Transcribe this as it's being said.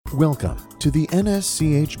Welcome to the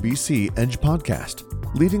NSCHBC Edge Podcast,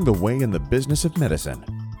 leading the way in the business of medicine.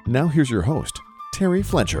 Now here's your host, Terry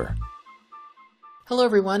Fletcher. Hello,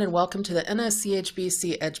 everyone, and welcome to the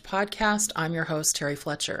NSCHBC Edge Podcast. I'm your host, Terry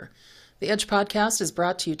Fletcher. The Edge Podcast is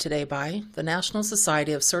brought to you today by the National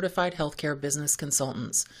Society of Certified Healthcare Business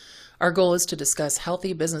Consultants. Our goal is to discuss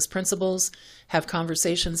healthy business principles, have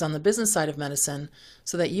conversations on the business side of medicine,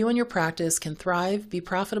 so that you and your practice can thrive, be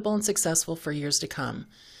profitable, and successful for years to come.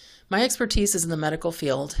 My expertise is in the medical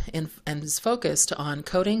field and is focused on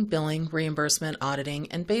coding, billing, reimbursement, auditing,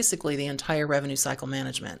 and basically the entire revenue cycle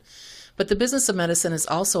management. But the business of medicine is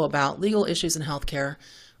also about legal issues in healthcare,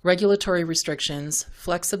 regulatory restrictions,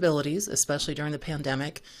 flexibilities, especially during the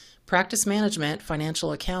pandemic, practice management,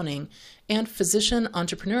 financial accounting, and physician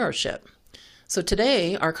entrepreneurship. So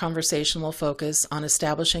today, our conversation will focus on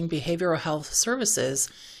establishing behavioral health services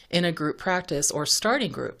in a group practice or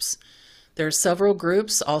starting groups. There are several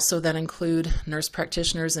groups also that include nurse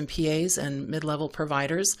practitioners and PAs and mid-level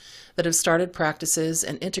providers that have started practices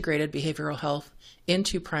and integrated behavioral health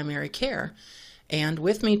into primary care. And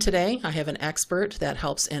with me today, I have an expert that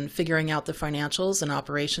helps in figuring out the financials and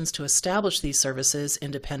operations to establish these services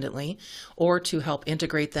independently or to help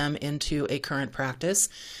integrate them into a current practice.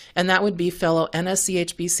 And that would be fellow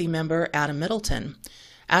NSCHBC member Adam Middleton.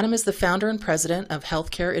 Adam is the founder and president of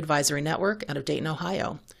Healthcare Advisory Network out of Dayton,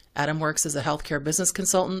 Ohio. Adam works as a healthcare business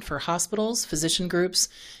consultant for hospitals, physician groups,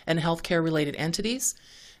 and healthcare-related entities.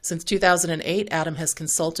 Since 2008, Adam has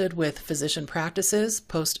consulted with physician practices,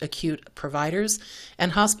 post-acute providers,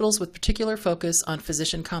 and hospitals with particular focus on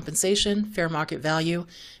physician compensation, fair market value,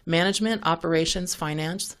 management, operations,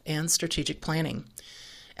 finance, and strategic planning.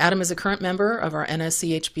 Adam is a current member of our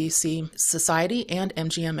NSCHBC Society and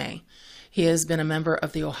MGMA. He has been a member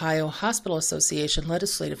of the Ohio Hospital Association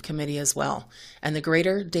Legislative Committee as well, and the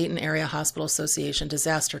Greater Dayton Area Hospital Association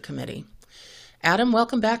Disaster Committee. Adam,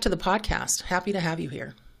 welcome back to the podcast. Happy to have you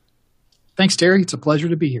here. Thanks, Terry. It's a pleasure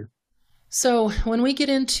to be here. So when we get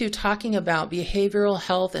into talking about behavioral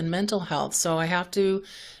health and mental health, so I have to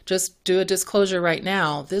just do a disclosure right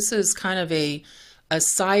now. This is kind of a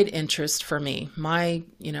side interest for me. My,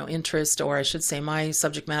 interest, or I should say my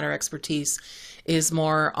subject matter expertise is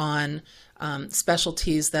more on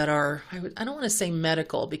specialties that are, I don't want to say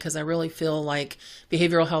medical, because I really feel like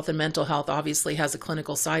behavioral health and mental health obviously has a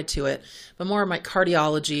clinical side to it, but more of my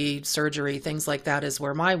cardiology, surgery, things like that is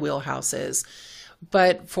where my wheelhouse is.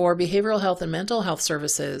 But for behavioral health and mental health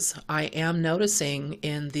services, I am noticing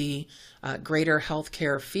in the greater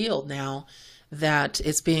healthcare field now that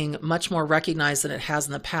it's being much more recognized than it has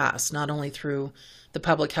in the past, not only through the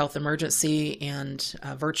public health emergency and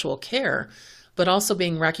virtual care, but also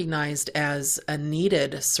being recognized as a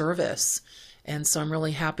needed service. And so I'm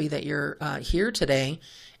really happy that you're here today.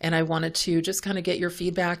 And I wanted to just kind of get your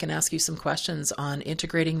feedback and ask you some questions on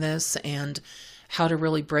integrating this and how to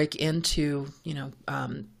really break into,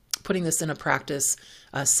 putting this in a practice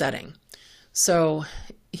setting. So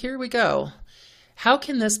here we go. How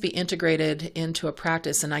can this be integrated into a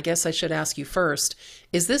practice? And I guess I should ask you first,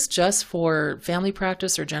 is this just for family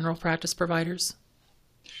practice or general practice providers?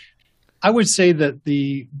 I would say that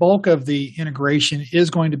the bulk of the integration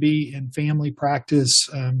is going to be in family practice.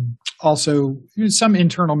 Also, some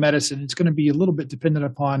internal medicine. It's going to be a little bit dependent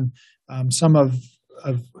upon some of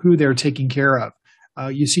who they're taking care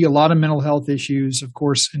of. You see a lot of mental health issues, of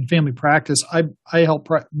course, in family practice. I help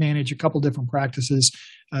manage a couple different practices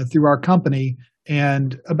through our company,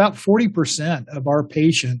 and about 40% of our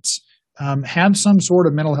patients have some sort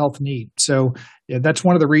of mental health need. So that's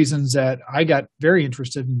one of the reasons that I got very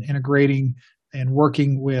interested in integrating and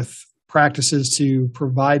working with practices to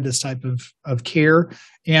provide this type of care.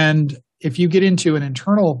 And if you get into an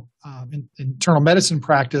internal medicine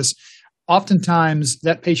practice, oftentimes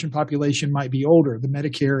that patient population might be older, the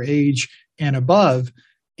Medicare age and above,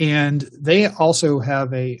 and they also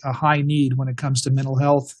have a high need when it comes to mental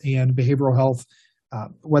health and behavioral health,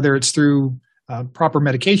 whether it's through proper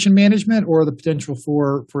medication management or the potential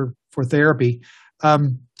for therapy.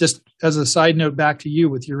 Just as a side note back to you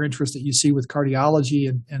with your interest that you see with cardiology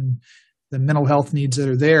and the mental health needs that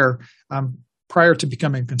are there, prior to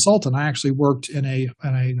becoming a consultant, I actually worked in a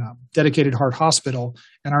dedicated heart hospital,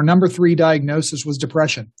 and our number 3 diagnosis was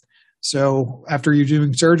depression. So after you're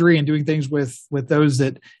doing surgery and doing things with those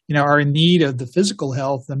that are in need of the physical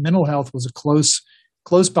health, the mental health was a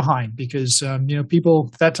close behind, because people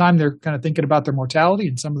at that time, they're kind of thinking about their mortality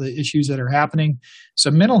and some of the issues that are happening. So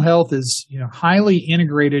mental health is highly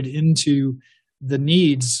integrated into the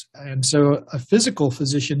needs, and so a physical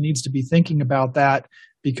physician needs to be thinking about that,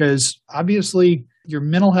 because obviously your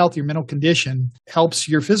mental health, your mental condition helps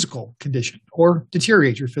your physical condition or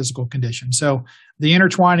deteriorate your physical condition. So the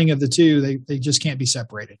intertwining of the two, they just can't be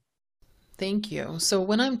separated. Thank you. So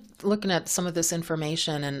when I'm looking at some of this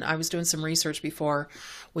information, and I was doing some research before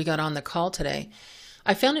we got on the call today,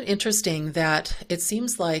 I found it interesting that it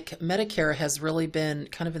seems like Medicare has really been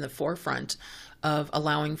kind of in the forefront of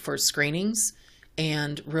allowing for screenings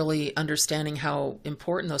and really understanding how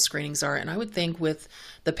important those screenings are. And I would think with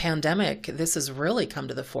the pandemic, this has really come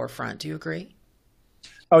to the forefront. Do you agree?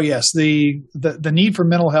 Oh, yes. The need for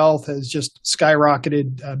mental health has just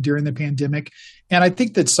skyrocketed during the pandemic. And I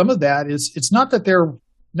think that some of that is, it's not that there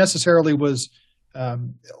necessarily was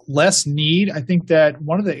less need. I think that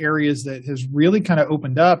one of the areas that has really kind of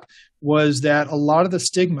opened up was that a lot of the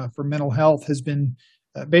stigma for mental health has been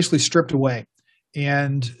basically stripped away.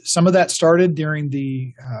 And some of that started during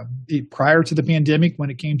prior to the pandemic when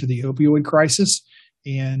it came to the opioid crisis.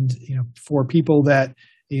 And, for people that,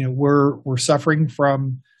 were suffering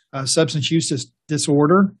from substance use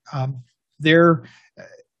disorder, there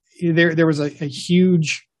was a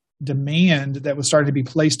huge demand that was starting to be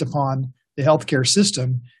placed upon the healthcare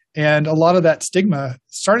system. And a lot of that stigma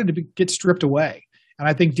started to get stripped away. And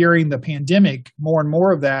I think during the pandemic, more and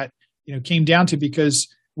more of that, came down to because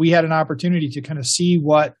we had an opportunity to kind of see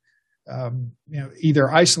what, either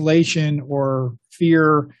isolation or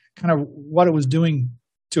fear, kind of what it was doing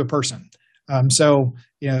to a person. So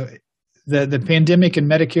the pandemic and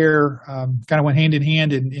Medicare kind of went hand in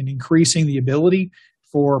hand in increasing the ability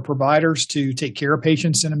for providers to take care of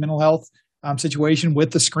patients in a mental health situation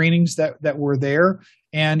with the screenings that were there,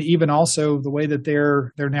 and even also the way that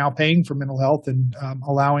they're now paying for mental health and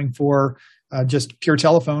allowing for just pure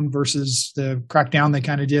telephone versus the crackdown they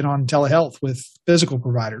kind of did on telehealth with physical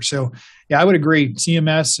providers. So, yeah, I would agree.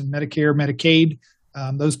 CMS and Medicare, Medicaid,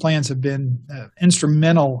 those plans have been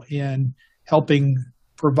instrumental in helping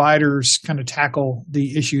providers kind of tackle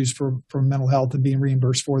the issues for mental health and being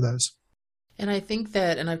reimbursed for those. And I think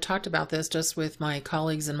that, and I've talked about this just with my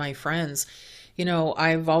colleagues and my friends,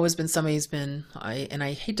 I've always been somebody who's been, and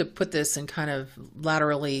I hate to put this and kind of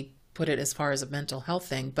laterally put it as far as a mental health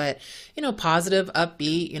thing, but, positive,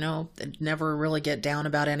 upbeat, never really get down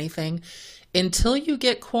about anything until you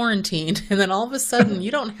get quarantined. And then all of a sudden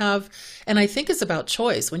you don't have, and I think it's about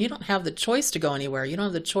choice. When you don't have the choice to go anywhere, you don't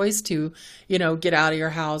have the choice to, get out of your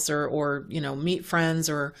house or, meet friends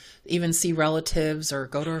or even see relatives or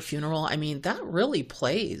go to a funeral. I mean, that really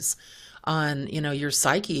plays on, your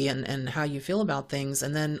psyche and how you feel about things.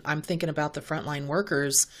 And then I'm thinking about the frontline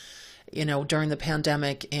workers, during the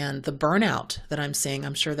pandemic and the burnout that I'm seeing.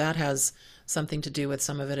 I'm sure that has something to do with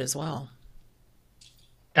some of it as well.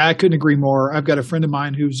 I couldn't agree more. I've got a friend of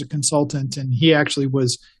mine who's a consultant, and he actually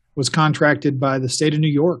was contracted by the state of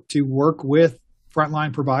New York to work with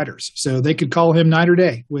frontline providers. So they could call him night or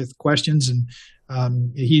day with questions.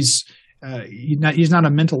 And he's not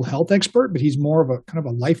a mental health expert, but he's more of a kind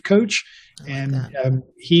of a life coach. And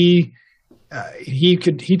he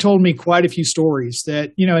told me quite a few stories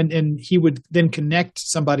that, and he would then connect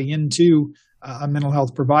somebody into a mental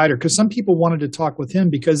health provider, because some people wanted to talk with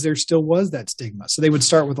him because there still was that stigma. So they would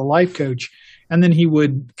start with a life coach, and then he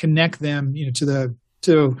would connect them,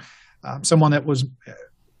 to someone that was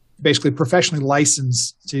basically professionally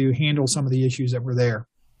licensed to handle some of the issues that were there.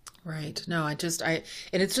 Right. No, and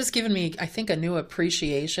it's just given me, I think, a new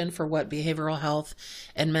appreciation for what behavioral health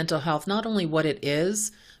and mental health, not only what it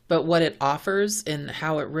is, but what it offers and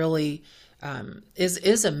how it really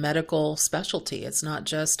is a medical specialty. It's not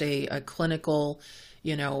just a clinical,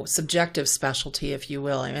 subjective specialty, if you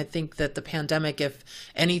will. And I think that the pandemic, if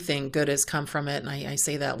anything good has come from it, and I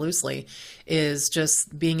say that loosely, is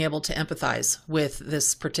just being able to empathize with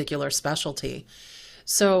this particular specialty.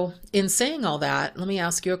 So in saying all that, let me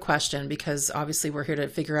ask you a question, because obviously we're here to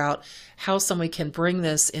figure out how someone can bring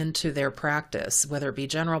this into their practice, whether it be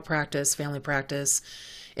general practice, family practice,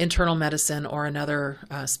 internal medicine, or another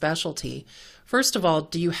specialty. First of all,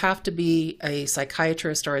 do you have to be a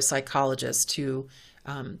psychiatrist or a psychologist to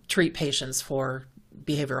treat patients for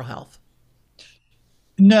behavioral health?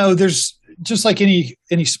 No, there's just like any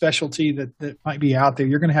specialty that might be out there,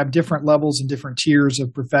 you're going to have different levels and different tiers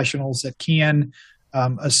of professionals that can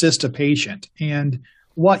assist a patient. And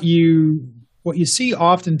what you see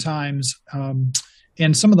oftentimes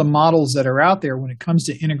in some of the models that are out there when it comes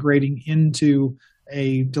to integrating into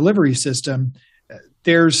a delivery system,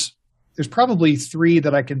 there's probably three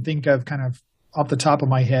that I can think of kind of off the top of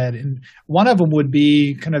my head. And one of them would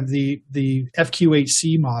be kind of the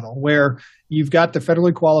FQHC model, where you've got the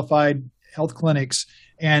federally qualified health clinics,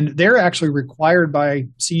 and they're actually required by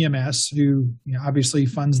CMS, who obviously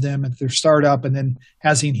funds them at their startup and then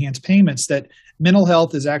has the enhanced payments, that mental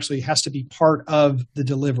health has to be part of the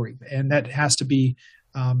delivery, and that has to be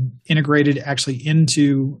integrated actually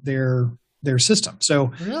into their system.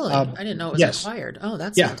 So really, I didn't know it was required. Oh,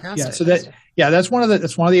 that's fantastic. Yeah. So that's one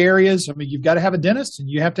of the areas. I mean, you've got to have a dentist and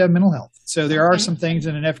you have to have mental health. So there are some things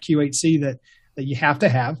in an FQHC that you have to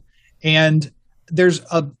have, and there's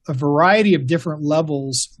a variety of different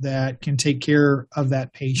levels that can take care of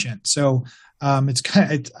that patient. So it's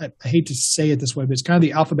I hate to say it this way, but it's kind of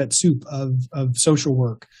the alphabet soup of social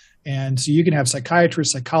work. And so you can have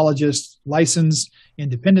psychiatrists, psychologists, licensed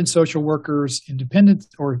independent social workers, independent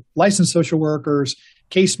or licensed social workers,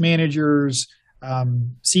 case managers,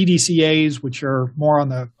 CDCAs, which are more on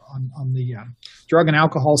the drug and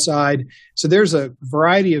alcohol side. So there's a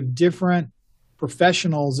variety of different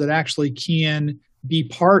professionals that actually can be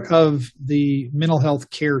part of the mental health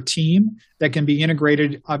care team that can be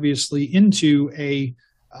integrated, obviously, into a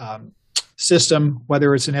system,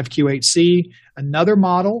 whether it's an FQHC. Another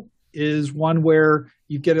model is one where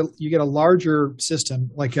you get a larger system,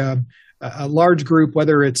 like a large group,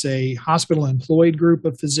 whether it's a hospital employed group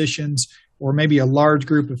of physicians or maybe a large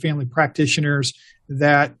group of family practitioners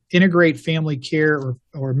that integrate family care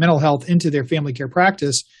or mental health into their family care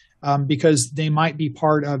practice, because they might be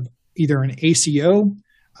part of either an ACO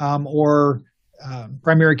or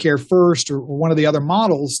primary care first or one of the other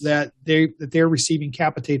models that they're receiving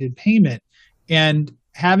capitated payment, and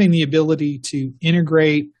having the ability to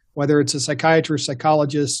integrate, whether it's a psychiatrist,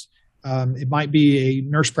 psychologist, it might be a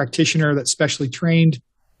nurse practitioner that's specially trained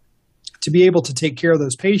to be able to take care of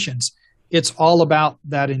those patients. It's all about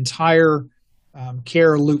that entire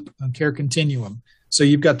care loop, care continuum. So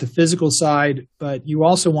you've got the physical side, but you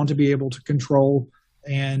also want to be able to control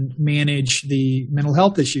and manage the mental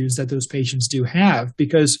health issues that those patients do have,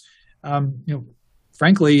 because,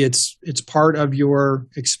 frankly, it's part of your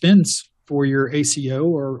expense for your ACO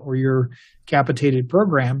or your capitated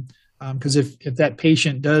program. Because if that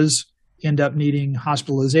patient does end up needing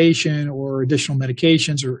hospitalization or additional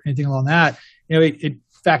medications or anything along that, it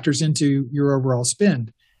factors into your overall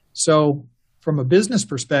spend. So from a business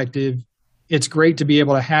perspective, it's great to be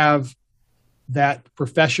able to have that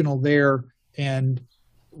professional there and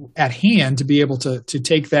at hand to be able to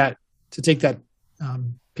take that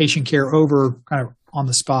patient care over kind of on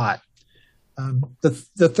the spot.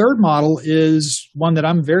 The third model is one that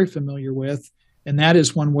I'm very familiar with, and that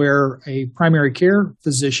is one where a primary care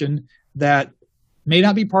physician that may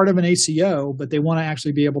not be part of an ACO, but they want to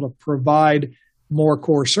actually be able to provide more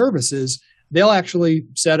core services. They'll actually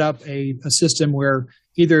set up a system where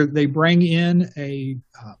either they bring in a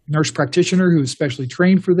nurse practitioner who's specially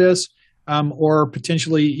trained for this, or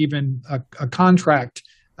potentially even a contract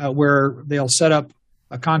where they'll set up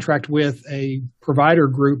a contract with a provider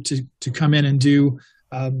group to come in and do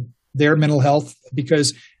their mental health,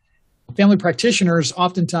 because family practitioners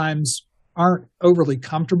oftentimes aren't overly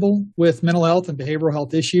comfortable with mental health and behavioral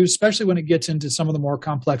health issues, especially when it gets into some of the more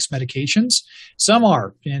complex medications. Some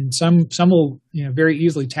are, and some will very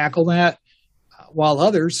easily tackle that, while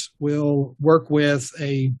others will work with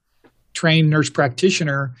a trained nurse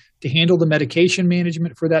practitioner to handle the medication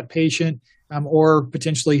management for that patient, or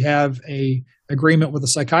potentially have a agreement with a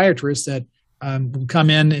psychiatrist that will come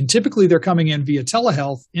in, and typically they're coming in via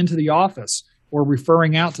telehealth into the office or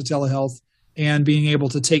referring out to telehealth and being able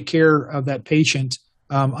to take care of that patient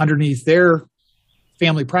underneath their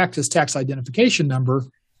family practice tax identification number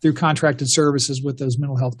through contracted services with those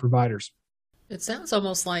mental health providers. It sounds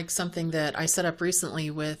almost like something that I set up recently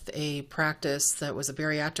with a practice that was a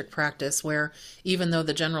bariatric practice, where even though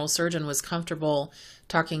the general surgeon was comfortable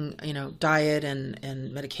talking, diet and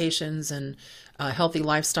medications and healthy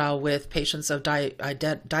lifestyle with patients of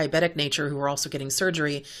diabetic nature who were also getting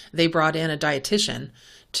surgery, they brought in a dietitian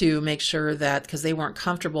to make sure that, because they weren't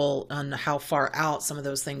comfortable on how far out some of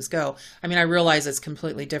those things go. I mean, I realize it's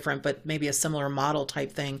completely different, but maybe a similar model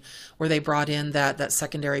type thing where they brought in that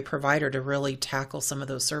secondary provider to really tackle some of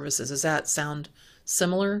those services. Does that sound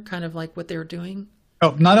similar, kind of like what they're doing?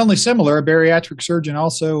 Oh, not only similar, a bariatric surgeon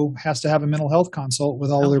also has to have a mental health consult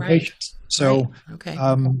with all of their patients. So okay.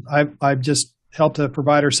 I've just helped a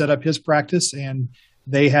provider set up his practice, and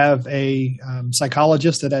they have a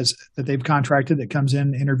psychologist that they've contracted that comes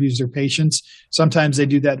in, interviews their patients. Sometimes they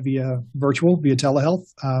do that via telehealth.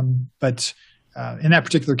 But in that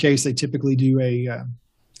particular case, they typically do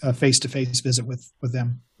a face-to-face visit with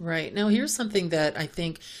them. Right. Now, here's something that I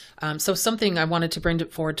think, something I wanted to bring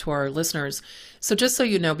forward to our listeners. So just so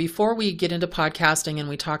you know, before we get into podcasting and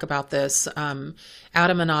we talk about this,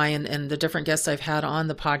 Adam and I and the different guests I've had on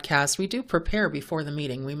the podcast, we do prepare before the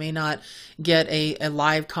meeting. We may not get a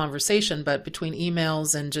live conversation, but between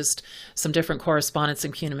emails and just some different correspondence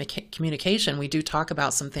and communication, we do talk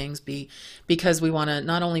about some things because we want to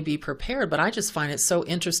not only be prepared, but I just find it so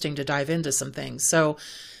interesting to dive into some things. So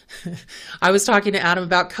I was talking to Adam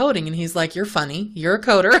about coding and he's like, "You're funny. You're a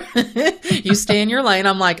coder. You stay in your lane."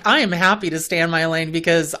 I'm like, I am happy to stay in my lane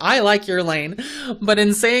because I like your lane. But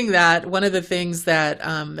in saying that, one of the things that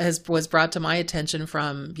was brought to my attention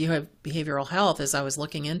from behavioral health as I was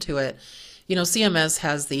looking into it, CMS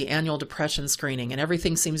has the annual depression screening and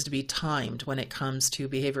everything seems to be timed when it comes to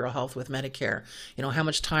behavioral health with Medicare. How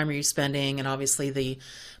much time are you spending? And obviously the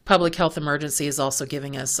public health emergency is also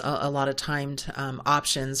giving us a lot of timed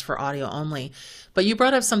options for audio only. But you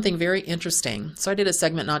brought up something very interesting. So I did a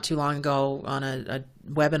segment not too long ago on a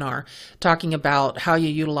webinar talking about how you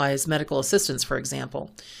utilize medical assistance, for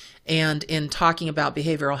example. And in talking about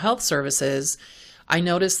behavioral health services, I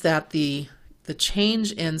noticed that the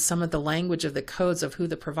change in some of the language of the codes of who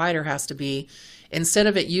the provider has to be, instead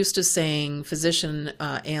of it used to saying physician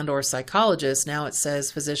and or psychologist, now it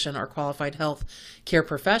says physician or qualified health care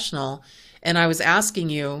professional. And I was asking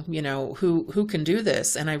you, who can do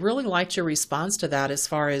this? And I really liked your response to that as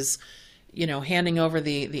far as, handing over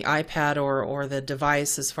the iPad or the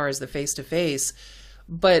device as far as the face-to-face.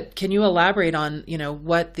 But can you elaborate on,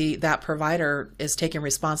 what that provider is taking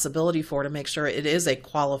responsibility for to make sure it is a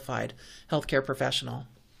qualified healthcare professional?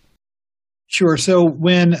 Sure. So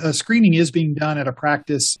when a screening is being done at a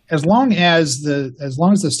practice, as long as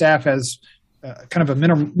the staff has kind of a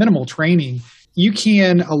minimal training, you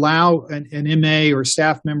can allow an MA or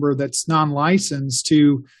staff member that's non-licensed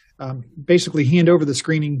to basically hand over the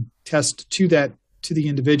screening test to the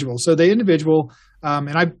individual. So the individual,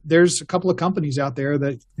 there's a couple of companies out there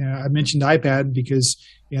that I mentioned iPad because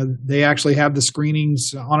they actually have the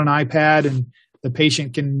screenings on an iPad, and the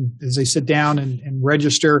patient can, as they sit down and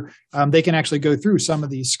register, they can actually go through some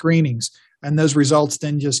of these screenings, and those results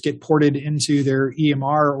then just get ported into their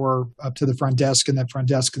EMR or up to the front desk, and that front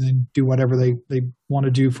desk can then do whatever they want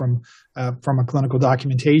to do from a clinical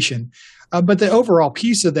documentation. But the overall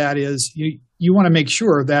piece of that is you want to make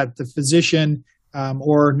sure that the physician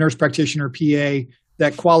or nurse practitioner PA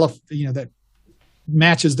that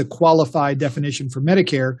matches the qualified definition for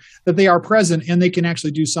Medicare, that they are present and they can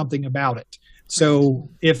actually do something about it. So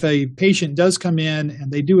if a patient does come in and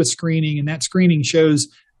they do a screening and that screening shows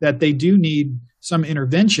that they do need some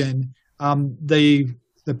intervention,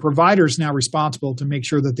 the provider is now responsible to make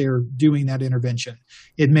sure that they're doing that intervention.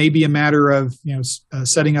 It may be a matter of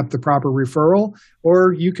setting up the proper referral,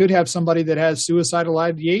 or you could have somebody that has suicidal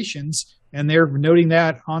ideations and they're noting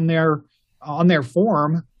that on their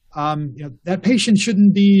form. That patient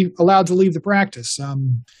shouldn't be allowed to leave the practice.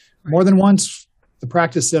 More than once, the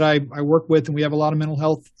practice that I work with, and we have a lot of mental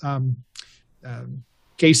health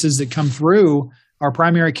cases that come through our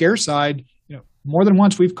primary care side. More than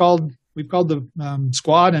once we've called the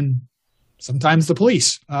squad and sometimes the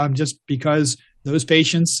police just because those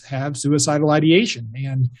patients have suicidal ideation,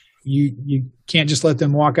 and you can't just let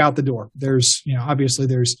them walk out the door. There's obviously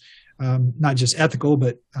there's not just ethical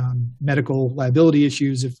but medical liability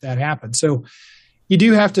issues if that happens. So you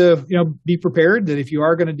do have to, be prepared that if you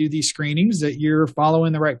are going to do these screenings, that you're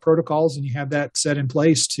following the right protocols and you have that set in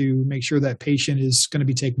place to make sure that patient is going to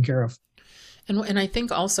be taken care of. And I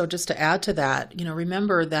think also just to add to that,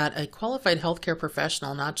 remember that a qualified healthcare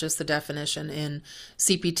professional, not just the definition in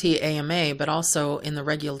CPT AMA, but also in the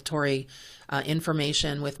regulatory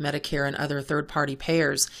information with Medicare and other third-party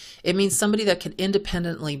payers, it means somebody that can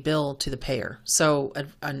independently bill to the payer. So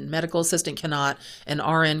a medical assistant cannot, an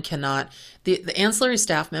RN cannot. The ancillary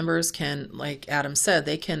staff members can, like Adam said,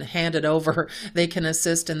 they can hand it over, they can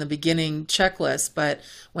assist in the beginning checklist, but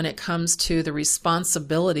when it comes to the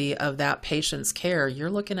responsibility of that patient's care, you're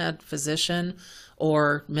looking at physician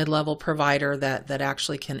or mid-level provider that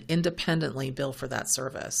actually can independently bill for that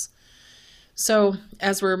service. So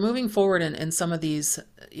as we're moving forward in some of these,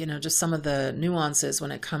 just some of the nuances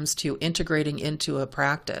when it comes to integrating into a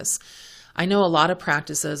practice, I know a lot of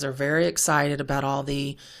practices are very excited about all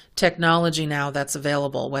the technology now that's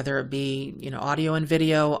available, whether it be, audio and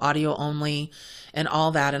video, audio only, and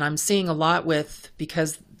all that. And I'm seeing a lot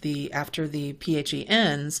because after the PHE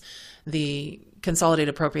ends, the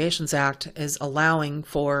Consolidated Appropriations Act is allowing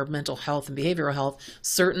for mental health and behavioral health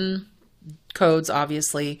certain codes,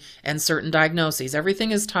 obviously, and certain diagnoses.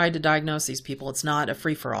 Everything is tied to diagnoses, people. It's not a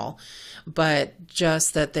free-for-all, but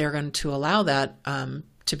just that they're going to allow that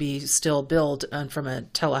to be still billed from a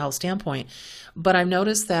telehealth standpoint. But I've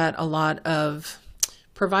noticed that a lot of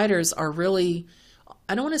providers are really,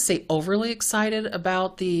 I don't want to say overly excited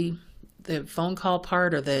about the phone call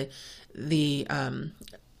part or the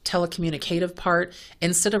telecommunicative part,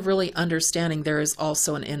 instead of really understanding there is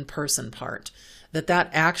also an in-person part. That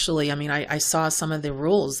actually, I mean, I saw some of the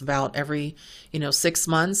rules about every, 6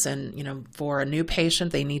 months, and, for a new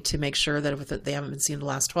patient, they need to make sure that if they haven't been seen in the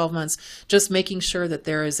last 12 months, just making sure that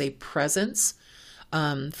there is a presence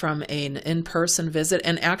from an in-person visit.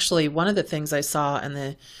 And actually, one of the things I saw in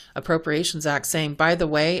the Appropriations Act saying, by the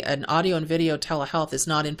way, an audio and video telehealth is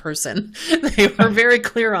not in person. They were very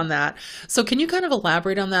clear on that. So can you kind of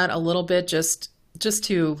elaborate on that a little bit, just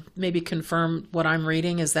to maybe confirm what I'm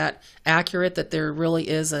reading? Is that accurate, that there really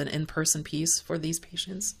is an in-person piece for these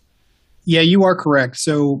patients? Yeah, you are correct.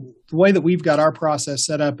 So the way that we've got our process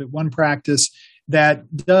set up at one practice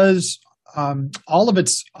that does all of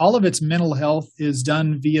its mental health is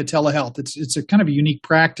done via telehealth. It's a kind of a unique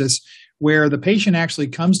practice where the patient actually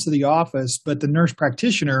comes to the office, but the nurse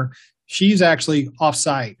practitioner, she's actually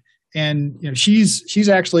off-site, and she's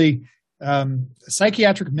actually a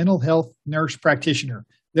psychiatric mental health nurse practitioner.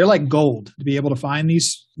 They're like gold to be able to find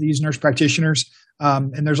these nurse practitioners.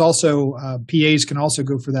 And there's also PAs can also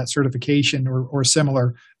go for that certification or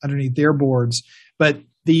similar underneath their boards. But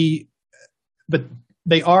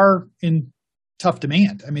they are in tough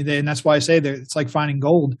demand. I mean, and that's why I say that it's like finding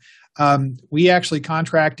gold. We actually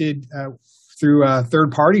contracted through a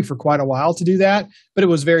third party for quite a while to do that, but it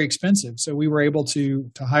was very expensive. So we were able to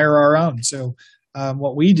hire our own. So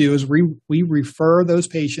what we do is we refer those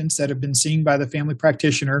patients that have been seen by the family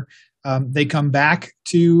practitioner. They come back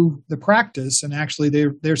to the practice, and actually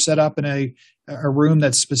they're set up in a room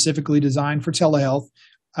that's specifically designed for telehealth.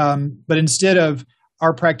 But instead of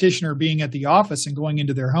our practitioner being at the office and going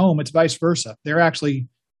into their home, it's vice versa. They're actually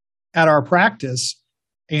at our practice,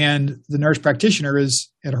 and the nurse practitioner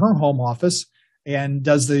is at her home office and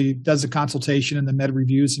does the consultation and the med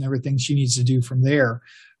reviews and everything she needs to do from there.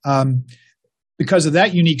 Because of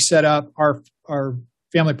that unique setup, our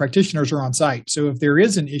family practitioners are on site. So if there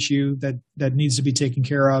is an issue that needs to be taken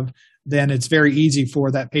care of, then it's very easy for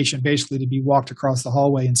that patient basically to be walked across the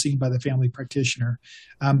hallway and seen by the family practitioner.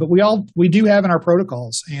 But we do have in our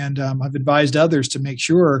protocols, and I've advised others to make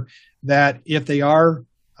sure that if they are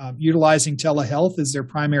utilizing telehealth as their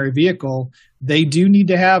primary vehicle, they do need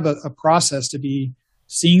to have a process to be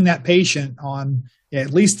seeing that patient on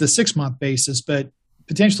at least the 6-month basis, but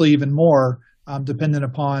potentially even more, dependent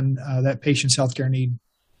upon that patient's healthcare need.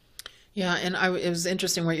 Yeah, and it was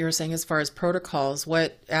interesting what you were saying as far as protocols.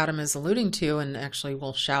 What Adam is alluding to, and actually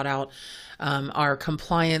we'll shout out our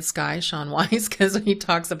compliance guy, Sean Weiss, because he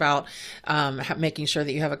talks about making sure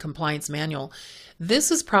that you have a compliance manual.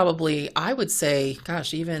 This is probably, I would say,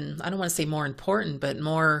 gosh, even, I don't want to say more important, but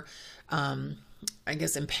more, I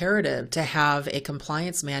guess, imperative to have a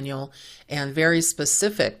compliance manual, and very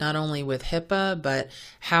specific, not only with HIPAA, but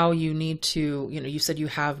how you need to, you said you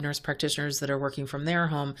have nurse practitioners that are working from their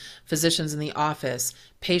home, physicians in the office,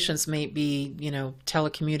 patients may be,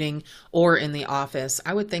 telecommuting or in the office.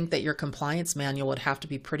 I would think that your compliance manual would have to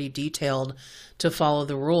be pretty detailed to follow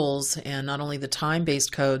the rules, and not only the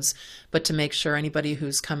time-based codes, but to make sure anybody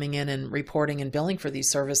who's coming in and reporting and billing for these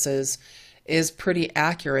services is pretty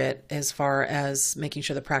accurate as far as making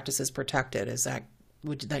sure the practice is protected.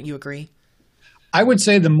 Would you agree? I would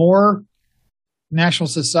say the more National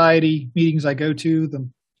Society meetings I go to, the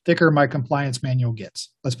thicker my compliance manual gets.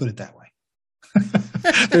 Let's put it that way.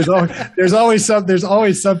 there's always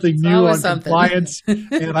something new on compliance,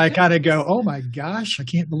 and I kind of go, oh my gosh, I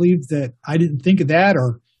can't believe that I didn't think of that,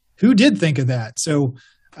 or who did think of that? So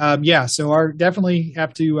so definitely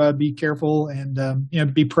have to be careful and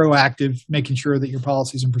be proactive, making sure that your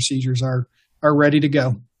policies and procedures are ready to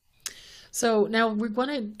go. So now we want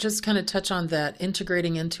to just kind of touch on that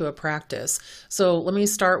integrating into a practice. So let me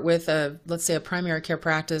start with let's say a primary care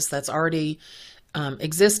practice that's already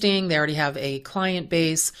existing. They already have a client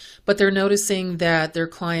base, but they're noticing that their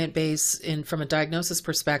client base, from a diagnosis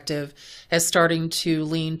perspective, is starting to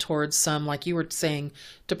lean towards some, like you were saying,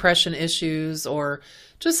 depression issues, or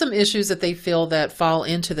just some issues that they feel that fall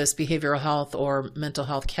into this behavioral health or mental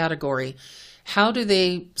health category. How do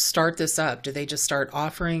they start this up? Do they just start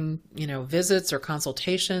offering, visits or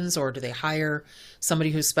consultations, or do they hire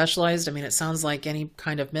somebody who's specialized? I mean, it sounds like any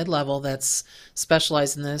kind of mid-level that's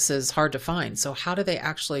specialized in this is hard to find. So how do they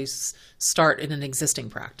actually start in an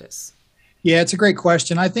existing practice? Yeah, it's a great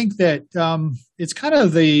question. I think that it's kind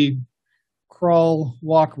of the crawl,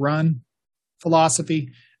 walk, run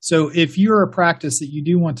philosophy. So if you're a practice that you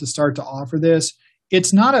do want to start to offer this,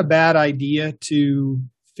 it's not a bad idea to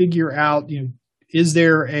figure out, is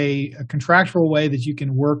there a contractual way that you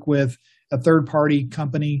can work with a third-party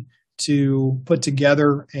company to put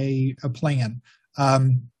together a plan?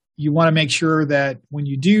 You want to make sure that when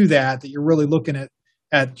you do that you're really looking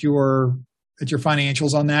at your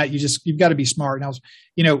financials on that. You've got to be smart. Now,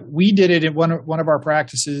 we did it at one of our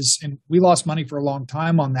practices, and we lost money for a long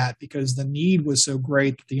time on that because the need was so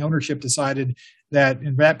great that the ownership decided that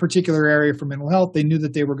in that particular area for mental health, they knew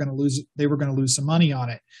that they were going to lose some money on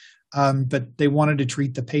it. But they wanted to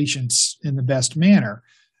treat the patients in the best manner.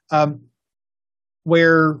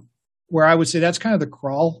 Where I would say that's kind of the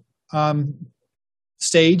crawl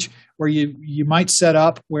stage, where you might set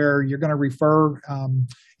up where you're going to refer,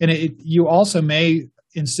 you also may,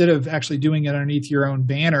 instead of actually doing it underneath your own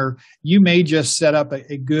banner, you may just set up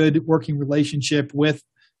a good working relationship with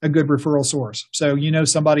a good referral source. So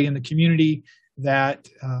somebody in the community that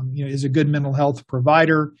is a good mental health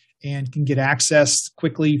provider and can get access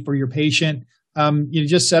quickly for your patient. You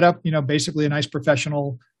just set up basically a nice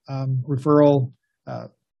professional referral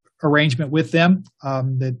arrangement with them.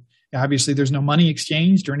 That obviously there's no money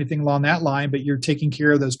exchanged or anything along that line, but you're taking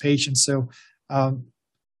care of those patients. So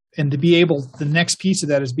and to be able, the next piece of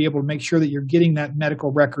that is be able to make sure that you're getting that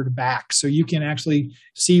medical record back, so you can actually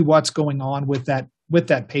see what's going on with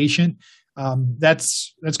that patient.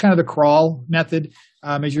 That's kind of the crawl method.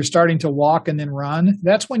 As you're starting to walk and then run,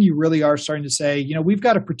 that's when you really are starting to say, we've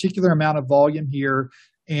got a particular amount of volume here,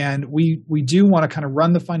 and we do want to kind of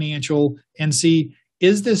run the financial and see,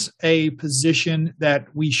 is this a position that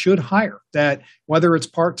we should hire, that whether it's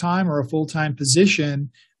part-time or a full-time position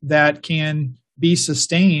that can be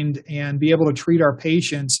sustained and be able to treat our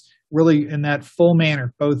patients really in that full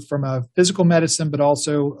manner, both from a physical medicine, but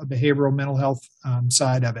also a behavioral mental health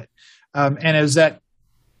side of it. And as that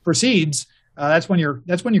proceeds, that's when you're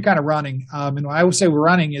kind of running. And I would say we're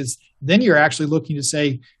running is then you're actually looking to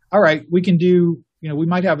say, all right, we can do, we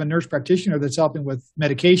might have a nurse practitioner that's helping with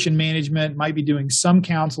medication management, might be doing some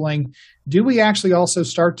counseling. Do we actually also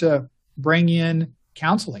start to bring in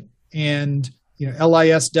counseling and,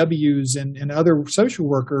 LISWs and other social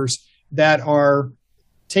workers that are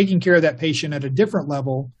taking care of that patient at a different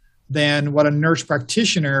level than what a nurse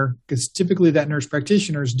practitioner, because typically that nurse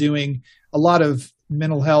practitioner is doing a lot of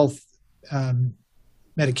mental health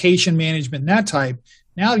medication management and that type.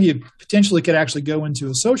 Now you potentially could actually go into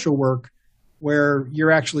a social work where you're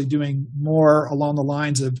actually doing more along the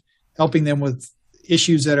lines of helping them with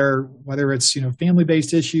issues that are, whether it's,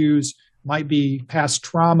 family-based issues, might be past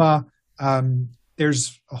trauma.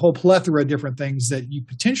 There's a whole plethora of different things that you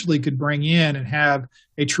potentially could bring in and have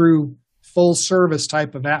a true full service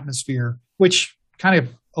type of atmosphere, which kind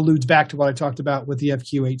of alludes back to what I talked about with the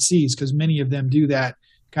FQHCs, because many of them do that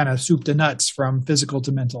kind of soup to nuts from physical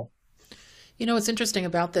to mental. What's interesting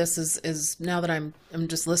about this is now that I'm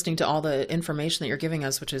just listening to all the information that you're giving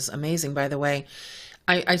us, which is amazing, by the way,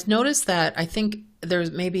 I noticed that I think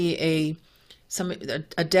there's maybe a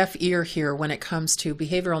deaf ear here when it comes to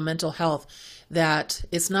behavioral mental health, that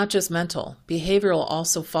it's not just mental. Behavioral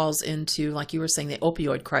also falls into, like you were saying, the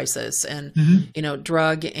opioid crisis and,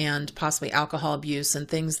 drug and possibly alcohol abuse and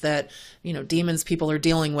things that, demons people are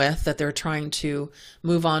dealing with that they're trying to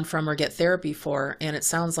move on from or get therapy for. And it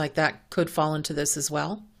sounds like that could fall into this as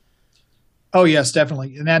well. Oh, yes,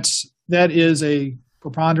 definitely. And that is a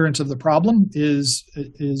preponderance of the problem is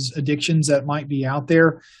addictions that might be out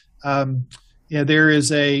there. There is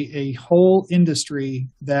a whole industry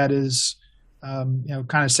that is,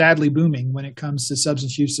 kind of sadly booming when it comes to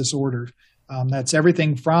substance use disorder. That's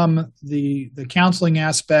everything from the counseling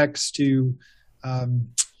aspects to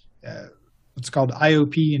what's called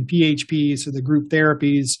IOP and PHP, so the group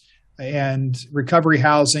therapies and recovery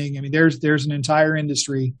housing. I mean, there's an entire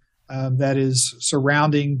industry that is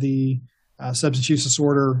surrounding the substance use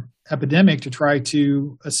disorder epidemic to try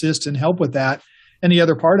to assist and help with that. And the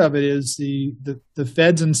other part of it is the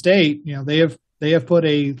feds and state. They have put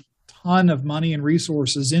a ton of money and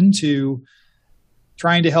resources into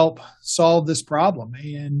trying to help solve this problem.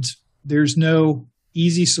 And there's no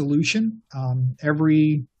easy solution.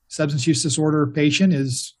 Every substance use disorder patient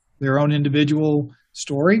is their own individual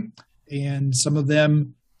story. And some of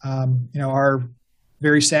them, are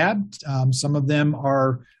very sad. Some of them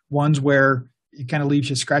are ones where it kind of leaves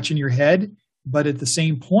you scratching your head. But at the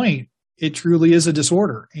same point, it truly is a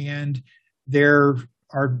disorder. And there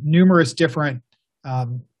are numerous different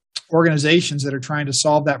organizations that are trying to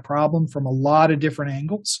solve that problem from a lot of different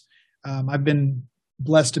angles. I've been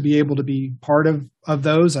blessed to be able to be part of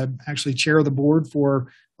those. I actually chair the board for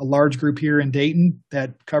a large group here in Dayton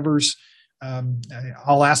that covers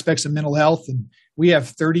all aspects of mental health. And we have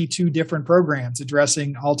 32 different programs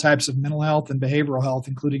addressing all types of mental health and behavioral health,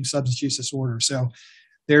 including substance use disorder. So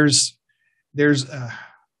there's a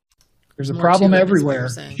problem everywhere.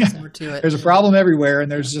 There's a problem everywhere,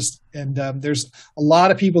 and there's there's a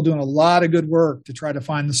lot of people doing a lot of good work to try to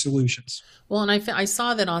find the solutions. Well, and I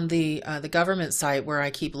saw that on the government site where I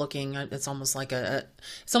keep looking. It's almost like a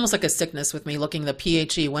sickness with me looking the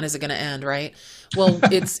PHE. When is it going to end? Right. Well,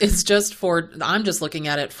 it's just I'm just looking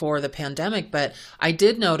at it for the pandemic, but I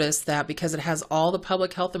did notice that because it has all the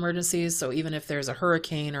public health emergencies. So even if there's a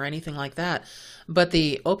hurricane or anything like that, but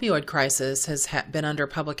the opioid crisis has been under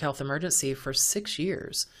public health emergency for 6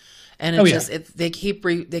 years. And they keep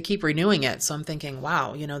renewing it. So I'm thinking,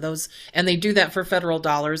 wow, those, and they do that for federal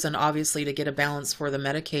dollars, and obviously to get a balance for the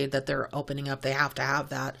Medicaid that they're opening up, they have to have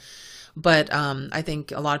that. But I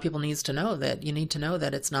think a lot of people need to know that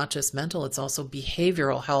it's not just mental, it's also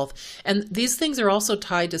behavioral health. And these things are also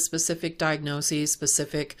tied to specific diagnoses,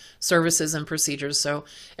 specific services and procedures. So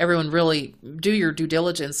everyone really do your due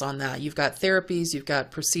diligence on that. You've got therapies, you've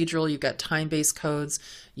got procedural, you've got time-based codes,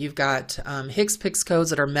 you've got HCPCS codes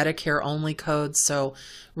that are Medicare only codes. So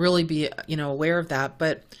really be aware of that.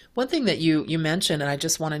 But one thing that you mentioned, and I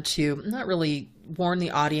just wanted to not really warn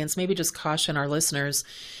the audience, maybe just caution our listeners,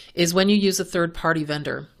 is when you use a third-party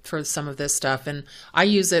vendor for some of this stuff. And I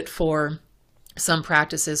use it for some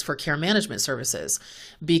practices for care management services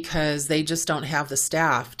because they just don't have the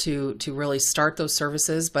staff to really start those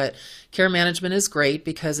services. But care management is great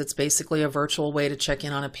because it's basically a virtual way to check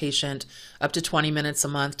in on a patient up to 20 minutes a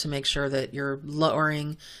month to make sure that you're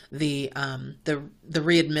lowering the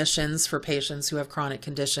readmissions for patients who have chronic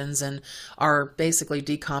conditions and are basically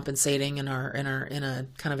decompensating and are in a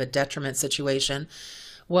kind of a detriment situation.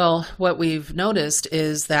 Well, what we've noticed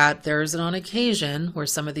is that there's on occasion where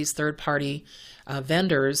some of these third-party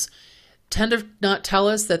vendors tend to not tell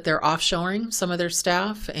us that they're offshoring some of their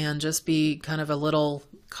staff, and just be kind of a little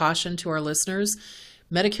caution to our listeners.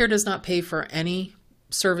 Medicare does not pay for any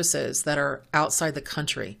services that are outside the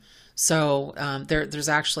country. So there's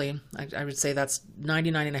actually, I would say that's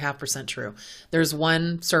 99.5% true. There's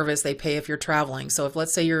one service they pay if you're traveling. So if,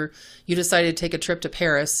 let's say you decided to take a trip to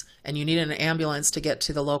Paris and you need an ambulance to get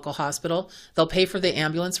to the local hospital, they'll pay for the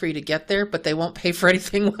ambulance for you to get there, but they won't pay for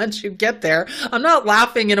anything once you get there. I'm not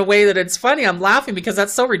laughing in a way that it's funny. I'm laughing because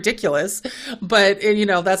that's so ridiculous. But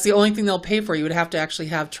that's the only thing they'll pay for. You would have to actually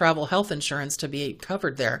have travel health insurance to be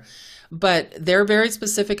covered there. But they're very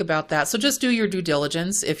specific about that. So just do your due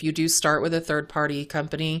diligence if you do start with a third-party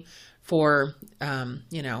company for,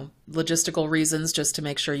 logistical reasons, just to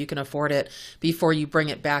make sure you can afford it before you bring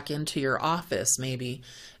it back into your office. Maybe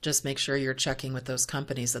just make sure you're checking with those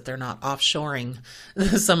companies that they're not offshoring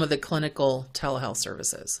some of the clinical telehealth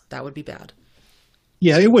services. That would be bad.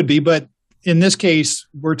 Yeah, it would be. But in this case,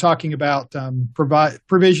 we're talking about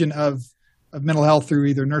provision of mental health through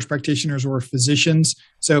either nurse practitioners or physicians.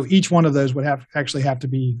 So each one of those would have to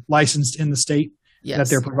be licensed in the state that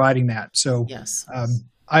they're providing that. So yes.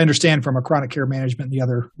 I understand from a chronic care management and the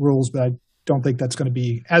other rules, but I don't think that's going to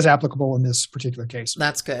be as applicable in this particular case.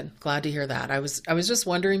 That's good. Glad to hear that. I was just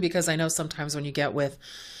wondering because I know sometimes when you get with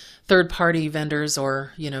third-party vendors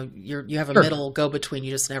or, you have a middle go-between,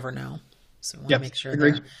 you just never know. So I want to make sure.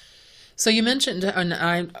 Agreed. So you mentioned, and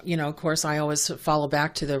I, of course, I always follow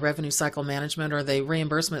back to the revenue cycle management or the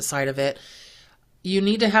reimbursement side of it. You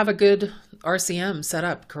need to have a good RCM set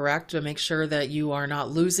up, correct? To make sure that you are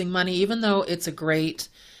not losing money, even though it's a great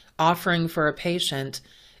offering for a patient,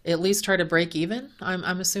 at least try to break even,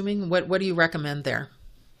 I'm assuming. What do you recommend there?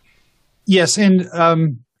 Yes. And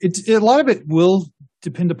a lot of it will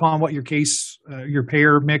depend upon what your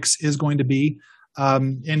payer mix is going to be.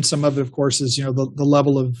 And some of it, of course, is, the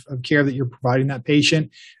level of care that you're providing that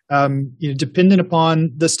patient. Dependent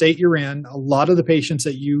upon the state you're in, a lot of the patients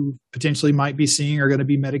that you potentially might be seeing are going to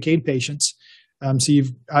be Medicaid patients. So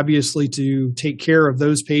you've obviously to take care of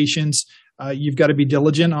those patients. You've got to be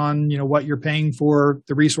diligent on, what you're paying for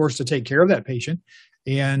the resource to take care of that patient.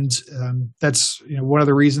 And that's, one of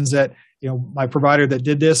the reasons that, my provider that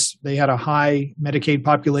did this, they had a high Medicaid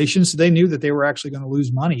population. So they knew that they were actually going to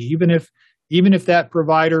lose money, even if that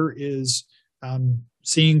provider is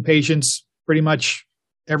seeing patients pretty much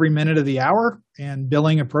every minute of the hour and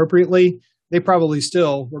billing appropriately, they probably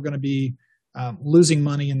still were going to be losing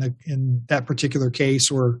money in that particular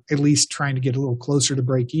case, or at least trying to get a little closer to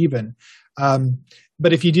break even.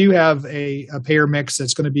 But if you do have a payer mix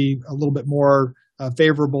that's going to be a little bit more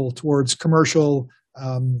favorable towards commercial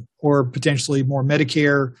or potentially more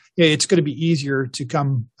Medicare, it's going to be easier to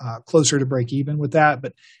come closer to break even with that.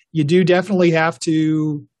 But you do definitely have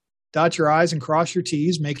to dot your I's and cross your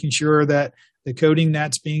T's, making sure that the coding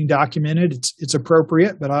that's being documented, it's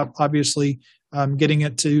appropriate, but obviously getting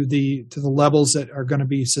it to the levels that are going to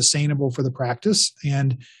be sustainable for the practice.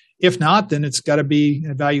 And if not, then it's got to be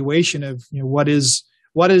an evaluation of what is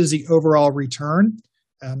the overall return.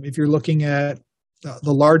 If you're looking at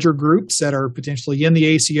the larger groups that are potentially in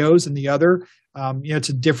the ACOs and the other, it's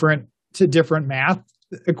a different math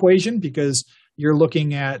equation, because you're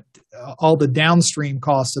looking at all the downstream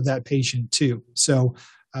costs of that patient too. So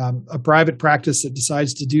a private practice that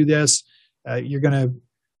decides to do this,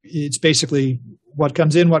 it's basically what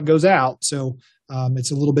comes in, what goes out. So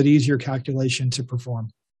it's a little bit easier calculation to perform.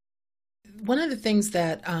 One of the things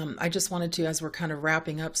that I just wanted to, as we're kind of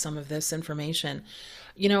wrapping up some of this information,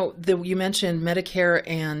 you mentioned Medicare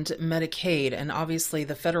and Medicaid, and obviously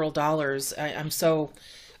the federal dollars. I'm so,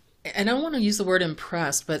 and I don't want to use the word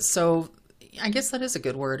impressed, but so I guess that is a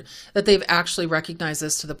good word, that they've actually recognized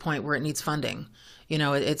this to the point where it needs funding.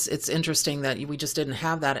 It's interesting that we just didn't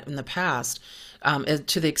have that in the past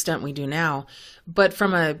to the extent we do now. But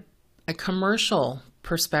from a commercial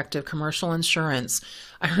perspective, commercial insurance,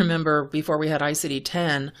 I remember before we had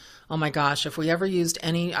ICD-10, oh my gosh, if we ever used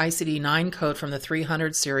any ICD-9 code from the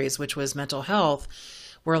 300 series, which was mental health,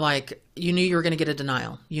 we're like, you knew you were going to get a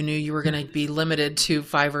denial. You knew you were going to be limited to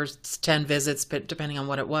 5 or 10 visits, but depending on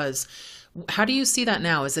what it was. How do you see that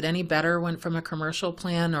now? Is it any better from a commercial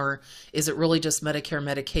plan, or is it really just Medicare,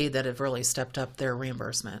 Medicaid that have really stepped up their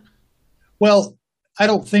reimbursement? Well, I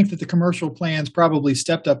don't think that the commercial plans probably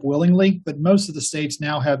stepped up willingly, but most of the states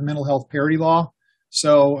now have mental health parity law.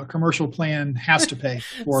 So a commercial plan has to pay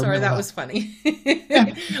for Sorry, that health. Was funny.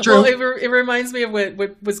 Yeah, true. Well, it reminds me of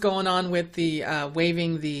what was going on with the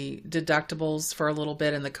waiving the deductibles for a little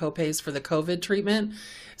bit and the copays for the COVID treatment.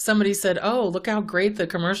 Somebody said, oh, look how great the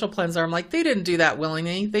commercial plans are. I'm like, they didn't do that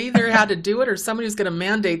willingly. They either had to do it or somebody's going to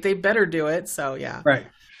mandate they better do it. So, yeah. Right.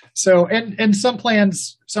 So, and some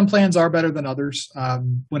plans are better than others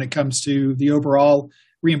when it comes to the overall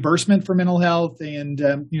reimbursement for mental health and,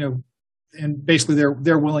 and basically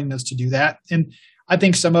their willingness to do that. And I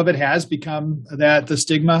think some of it has become that the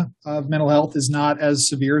stigma of mental health is not as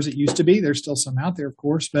severe as it used to be. There's still some out there, of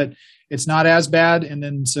course, but it's not as bad. And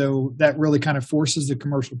then so that really kind of forces the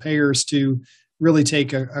commercial payers to really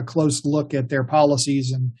take a close look at their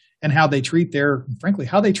policies and how they treat their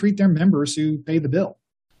members who pay the bill.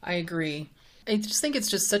 I agree. I just think it's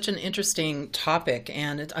just such an interesting topic,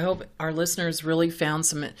 and I hope our listeners really found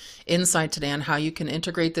some insight today on how you can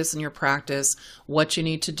integrate this in your practice, what you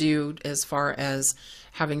need to do as far as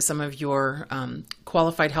having some of your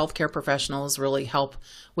qualified healthcare professionals really help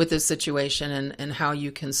with this situation, and how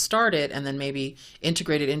you can start it and then maybe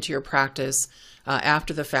integrate it into your practice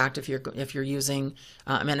after the fact if you're using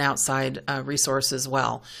an outside resource as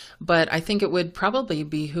well. But I think it would probably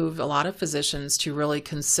behoove a lot of physicians to really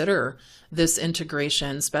consider this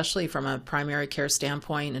integration, especially from a primary care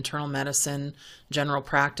standpoint, internal medicine, general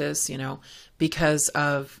practice, because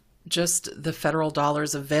of just the federal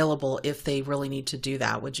dollars available if they really need to do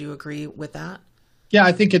that. Would you agree with that? Yeah,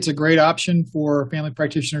 I think it's a great option for family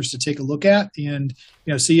practitioners to take a look at and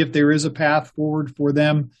see if there is a path forward for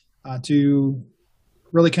them to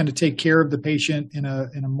really kind of take care of the patient in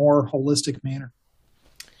a more holistic manner.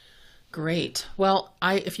 Great. Well,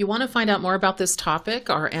 if you want to find out more about this topic,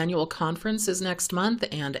 our annual conference is next month,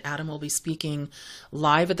 and Adam will be speaking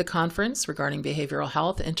live at the conference regarding behavioral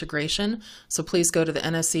health integration. So please go to the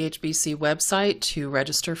NSCHBC website to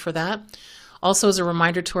register for that. Also, as a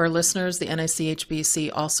reminder to our listeners, the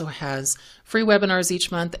NSCHBC also has free webinars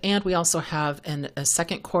each month, and we also have a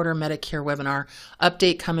second quarter Medicare webinar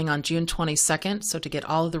update coming on June 22nd. So to get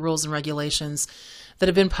all of the rules and regulations that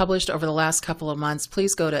have been published over the last couple of months,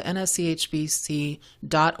 please go to nschbc.org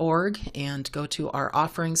and go to our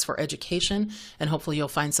offerings for education, and hopefully you'll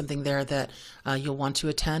find something there that you'll want to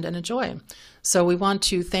attend and enjoy. So we want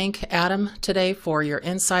to thank Adam today for your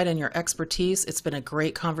insight and your expertise. It's been a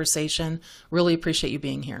great conversation. Really appreciate you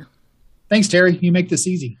being here. Thanks, Terry. You make this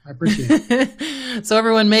easy. I appreciate it. So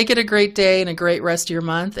everyone, make it a great day and a great rest of your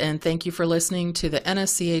month, and thank you for listening to the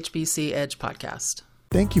NSCHBC Edge Podcast.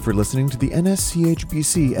 Thank you for listening to the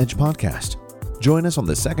NSCHBC Edge Podcast. Join us on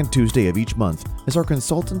the second Tuesday of each month as our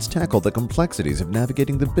consultants tackle the complexities of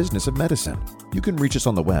navigating the business of medicine. You can reach us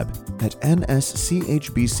on the web at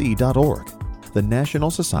nschbc.org, the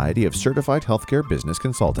National Society of Certified Healthcare Business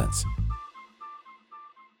Consultants.